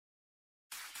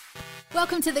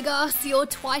Welcome to The Goss, your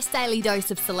twice daily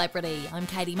dose of celebrity. I'm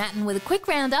Katie Matten with a quick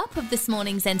roundup of this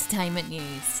morning's entertainment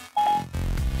news.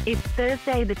 It's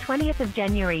Thursday, the 20th of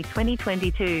January,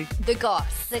 2022. The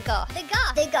Goss. The Goss. The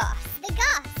Goss. The Goss. The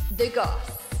Goss. The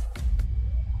Goss.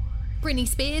 Britney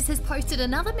Spears has posted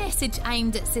another message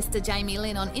aimed at sister Jamie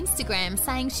Lynn on Instagram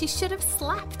saying she should have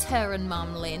slapped her and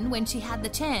mum Lynn when she had the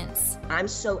chance. I'm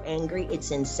so angry, it's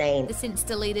insane. The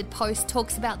since-deleted post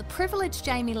talks about the privilege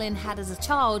Jamie Lynn had as a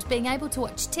child, being able to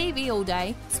watch TV all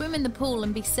day, swim in the pool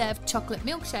and be served chocolate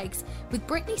milkshakes, with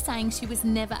Britney saying she was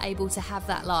never able to have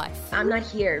that life. I'm not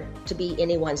here to be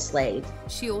anyone's slave.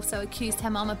 She also accused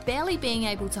her mum of barely being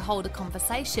able to hold a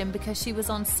conversation because she was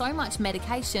on so much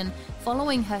medication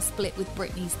following her split with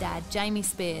Britney's dad, Jamie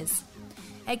Spears.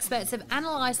 Experts have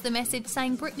analysed the message,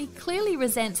 saying Britney clearly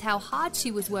resents how hard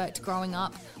she was worked growing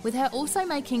up, with her also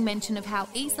making mention of how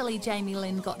easily Jamie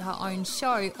Lynn got her own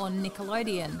show on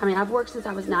Nickelodeon. I mean, I've worked since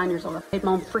I was 9 years old. I've paid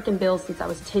my own freaking bills since I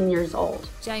was 10 years old.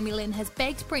 Jamie Lynn has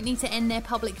begged Britney to end their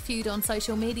public feud on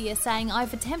social media, saying,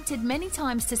 "I've attempted many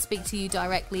times to speak to you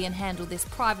directly and handle this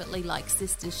privately like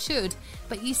sisters should,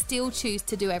 but you still choose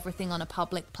to do everything on a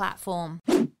public platform."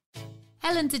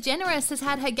 Ellen DeGeneres has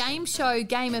had her game show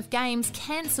Game of Games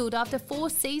cancelled after 4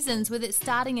 seasons, with it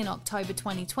starting in October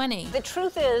 2020. The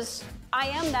truth is, I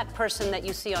am that person that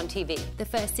you see on TV. The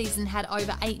first season had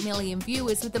over 8 million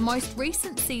viewers, with the most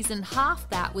recent season half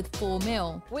that with 4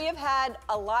 mil. We have had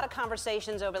a lot of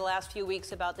conversations over the last few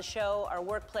weeks about the show, our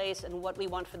workplace, and what we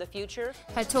want for the future.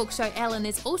 Her talk show Ellen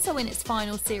is also in its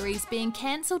final series, being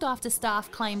cancelled after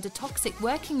staff claimed a toxic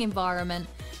working environment,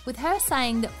 with her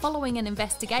saying that following an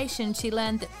investigation she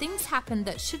learned that things happened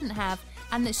that shouldn't have,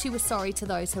 and that she was sorry to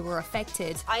those who were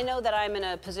affected. I know that I'm in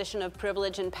a position of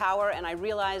privilege and power, and I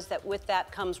realize that with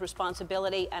that comes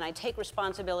responsibility, and I take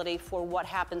responsibility for what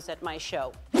happens at my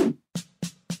show.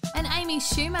 And Amy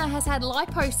Schumer has had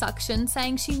liposuction,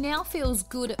 saying she now feels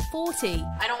good at 40.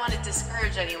 I don't want to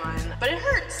discourage anyone, but it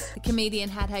hurts. The comedian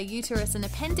had her uterus and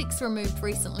appendix removed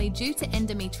recently due to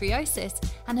endometriosis,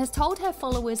 and has told her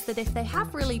followers that if they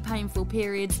have really painful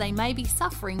periods, they may be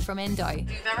suffering from endo. If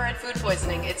you've ever had food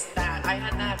poisoning, it's that. I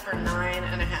had that for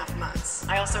 9.5 months.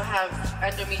 I also have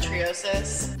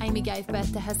endometriosis. Amy gave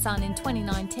birth to her son in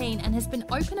 2019 and has been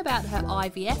open about her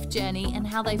IVF journey and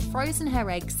how they've frozen her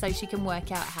eggs so she can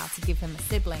work out how to give him a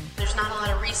sibling. There's not a lot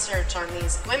of research on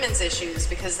these women's issues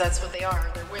because that's what they are.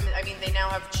 They're women. I mean, they now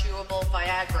have chewable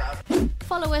Viagra.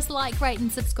 Follow us, like, rate and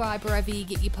subscribe wherever you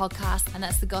get your podcast, and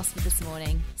that's The Gospel this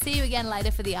morning. See you again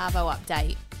later for the Arvo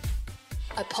update.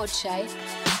 A Podshape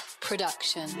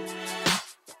production.